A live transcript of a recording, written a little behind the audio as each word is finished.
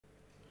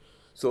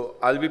So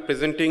I'll be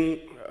presenting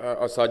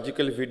a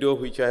surgical video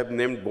which I have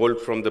named Bolt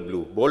from the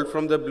Blue. Bolt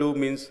from the Blue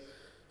means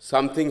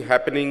something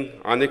happening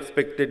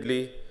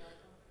unexpectedly,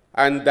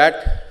 and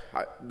that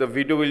the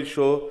video will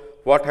show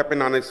what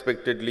happened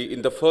unexpectedly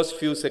in the first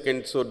few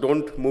seconds. So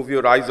don't move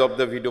your eyes off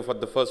the video for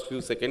the first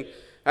few seconds,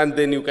 and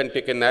then you can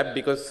take a nap,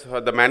 because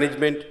the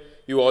management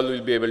you all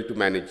will be able to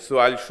manage. So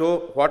I'll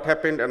show what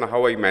happened and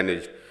how I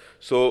managed.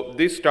 So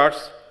this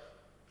starts.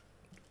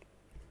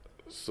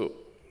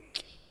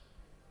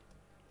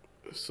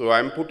 So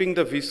I'm putting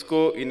the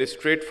visco in a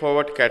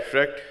straightforward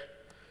cataract.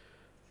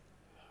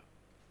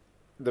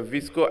 The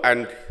visco,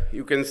 and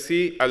you can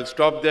see, I'll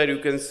stop there, you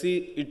can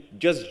see it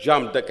just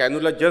jumped, the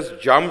cannula just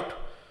jumped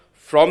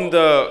from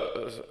the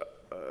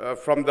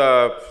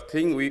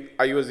thing.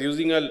 I was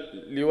using a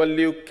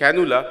liver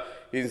cannula.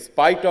 In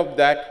spite of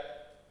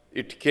that,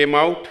 it came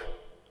out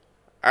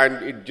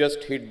and it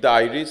just hit the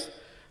iris.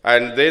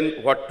 And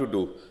then what to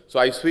do? So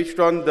I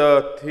switched on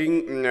the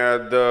thing,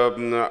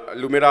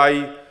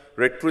 Lumeri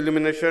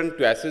retroillumination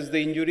to assess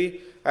the injury,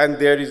 and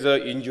there is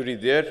an injury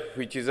there,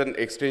 which is an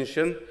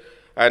extension,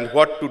 and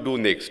what to do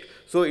next.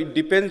 So it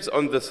depends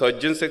on the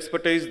surgeon's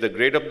expertise, the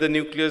grade of the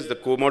nucleus, the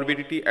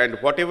comorbidity, and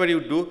whatever you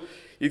do.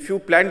 If you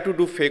plan to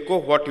do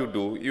phaco, what you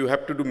do? You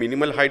have to do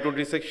minimal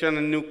hydrodissection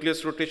and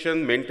nucleus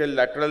rotation,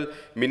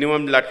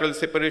 minimum lateral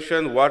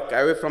separation, work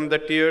away from the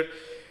tear,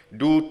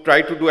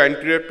 try to do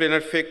anterior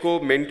planar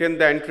phaco, maintain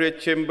the anterior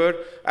chamber,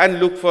 and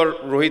look for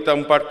Rohit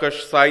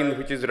Amparkar's sign,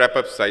 which is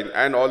wrap-up sign,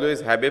 and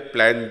always have a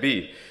plan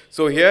B.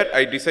 So here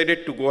I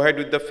decided to go ahead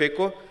with the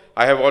phaco.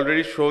 I have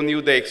already shown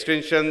you the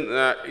extension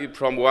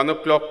from 1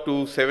 o'clock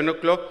to 7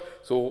 o'clock.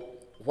 So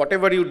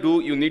whatever you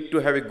do, you need to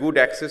have a good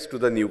access to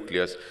the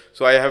nucleus.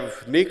 So I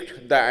have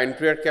nicked the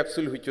anterior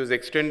capsule, which was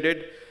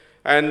extended,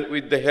 and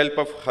with the help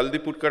of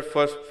Haldiputkar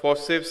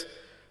forceps,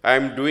 I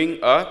am doing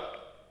a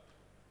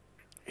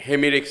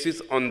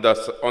hemirexis on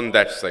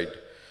that side.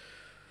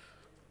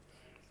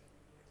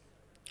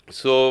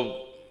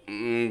 So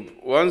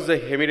once the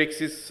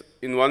hemirexis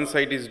in one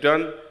side is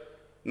done,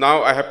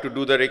 now I have to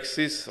do the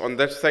rexis on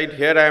that side.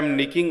 Here I am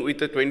nicking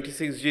with a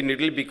 26G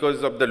needle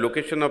because of the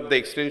location of the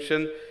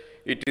extension.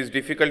 It is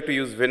difficult to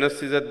use venous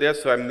scissor there,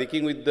 so I am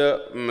nicking with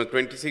the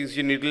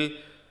 26G needle,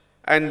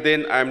 and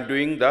then I am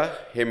doing the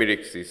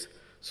hemirexis.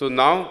 So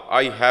now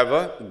I have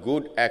a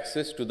good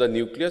access to the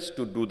nucleus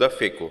to do the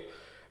phaco.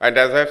 And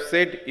as I have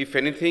said, if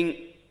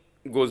anything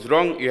goes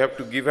wrong, you have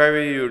to give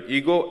away your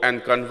ego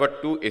and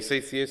convert to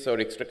SICS or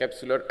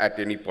extracapsular at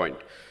any point.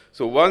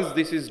 So once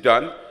this is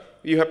done,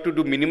 you have to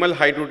do minimal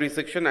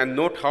hydrodissection, and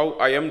note how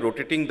I am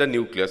rotating the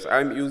nucleus. I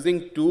am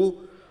using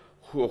two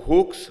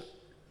hooks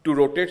to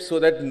rotate so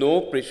that no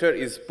pressure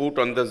is put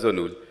on the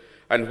zonule.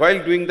 And while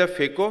doing the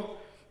phaco,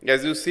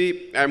 as you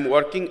see, I am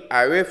working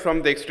away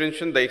from the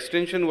extension. The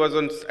extension was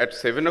at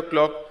 7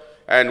 o'clock,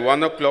 and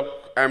 1 o'clock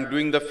I am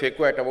doing the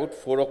phaco at about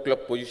 4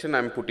 o'clock position. I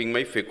am putting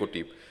my phaco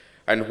tip.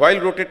 And while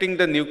rotating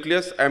the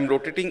nucleus, I am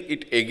rotating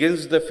it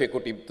against the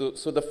phaco tip.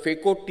 So the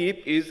phaco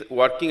tip is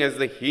working as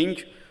the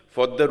hinge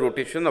for the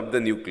rotation of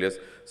the nucleus.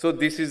 So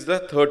this is the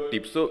third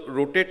tip. So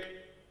rotate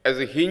as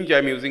a hinge, I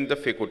am using the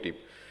phaco tip.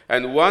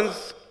 And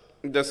once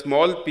the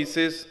small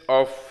pieces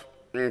of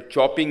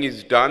chopping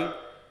is done,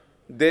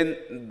 then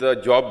the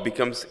job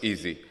becomes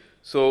easy.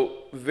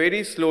 So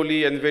very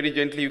slowly and very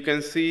gently, you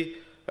can see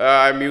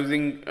I am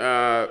using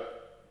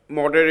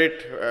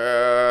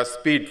moderate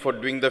speed for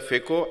doing the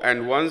phaco,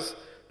 and once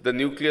the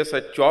nucleus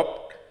are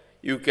chopped,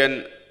 you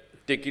can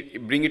take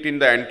it, bring it in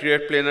the anterior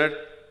planar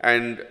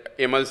and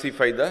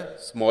emulsify the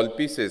small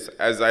pieces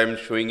as I am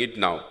showing it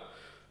now.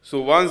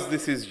 So once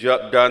this is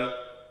done,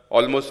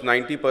 almost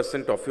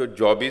 90% of your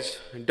job is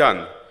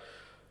done.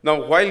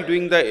 Now while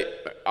doing the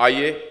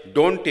IA,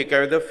 don't take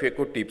away the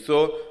phaco tip.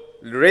 So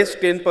rest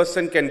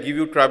 10% can give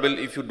you trouble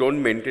if you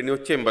don't maintain your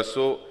chamber.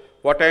 So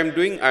what I am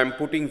doing, I am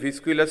putting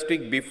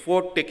viscoelastic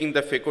before taking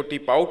the phaco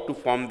tip out to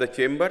form the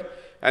chamber,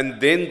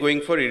 and then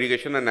going for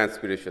irrigation and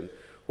aspiration.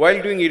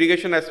 While doing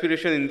irrigation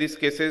aspiration in these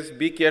cases,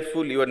 be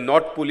careful, you are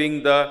not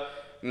pulling the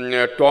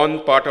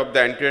torn part of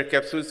the anterior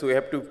capsule, so you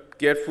have to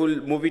careful,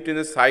 move it in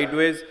a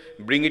sideways,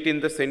 bring it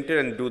in the center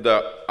and do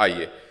the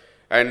IA.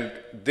 And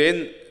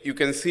then you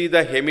can see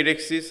the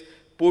hemirexis,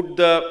 put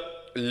the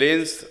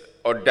lens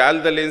or dial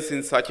the lens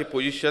in such a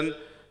position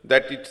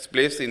that it's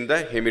placed in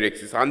the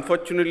hemirexis.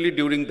 Unfortunately,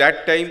 during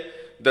that time,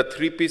 the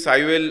 3-piece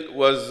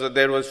IOL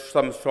there was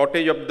some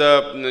shortage of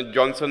the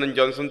Johnson &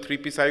 Johnson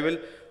 3-piece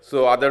IOL.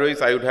 So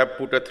otherwise, I would have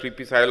put a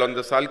 3-piece IOL on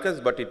the sulcus,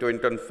 but it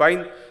went on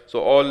fine. So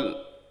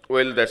all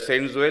well, that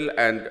ends well,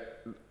 and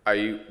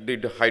I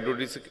did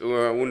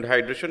wound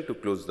hydration to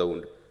close the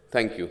wound.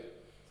 Thank you.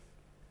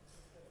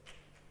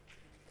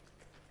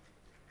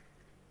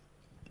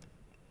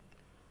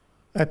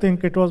 I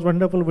think it was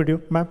wonderful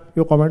video. Ma'am,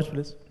 your comments,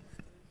 please.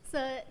 So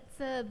it's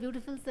a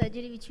beautiful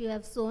surgery which you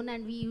have shown,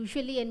 and we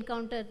usually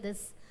encounter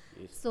this.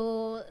 Yes.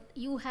 So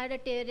you had a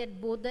tear at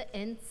both the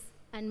ends,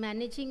 and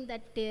managing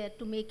that tear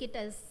to make it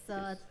as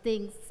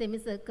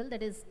semicircle,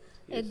 that is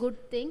a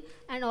good thing.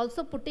 And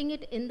also putting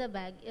it in the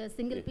bag. A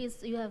single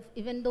piece you have,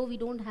 even though we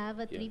don't have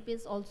a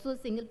 3-piece, also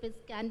single piece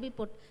can be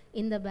put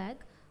in the bag,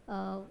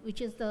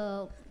 which is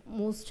the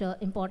most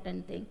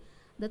important thing.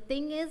 The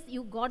thing is,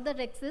 you got the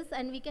rexes,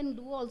 and we can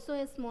do also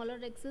a smaller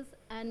rexes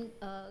and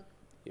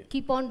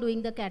keep on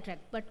doing the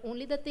cataract. But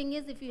only the thing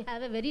is, if you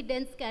have a very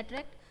dense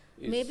cataract,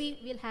 maybe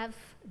we'll have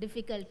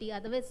difficulty.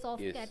 Otherwise,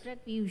 soft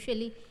cataract we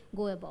usually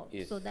go about.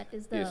 So that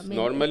is the main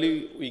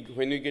normally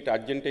when we get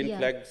Argentine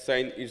flag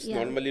sign, it's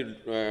normally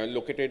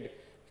located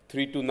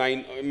 3 to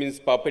 9, means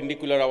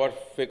perpendicular our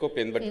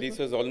phacoplane, but this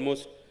was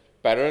almost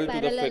parallel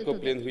to the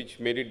phacoplane, which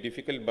made it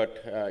difficult,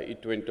 but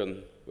it went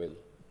on well.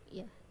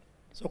 Yeah.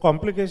 So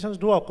complications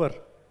do occur.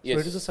 Yes.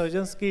 So it is a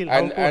surgeon's skill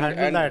how to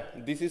handle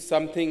that. This is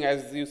something,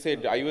 as you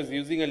said, I was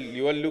using a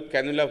dual loop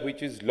cannula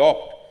which is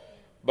locked,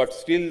 but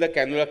still the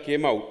cannula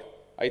came out.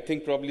 I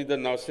think probably the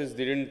nurses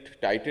didn't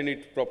tighten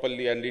it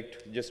properly, and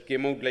it just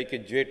came out like a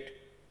jet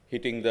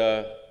hitting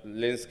the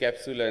lens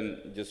capsule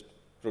and just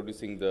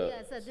producing the...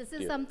 Yeah, so this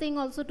is something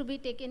also to be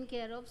taken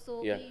care of.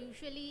 So we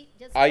usually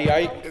just...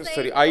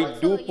 I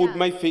do put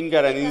my finger,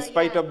 and in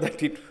spite of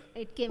that it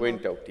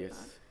went out, yes.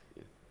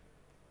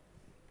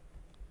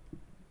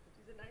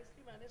 It's a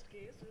nicely managed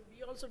case.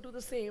 We also do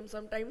the same.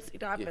 Sometimes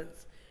it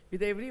happens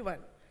with everyone.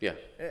 Yeah.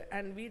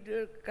 And we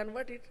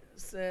convert it,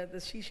 the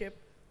C-shape,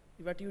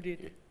 what you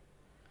did.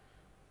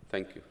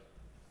 Thank you.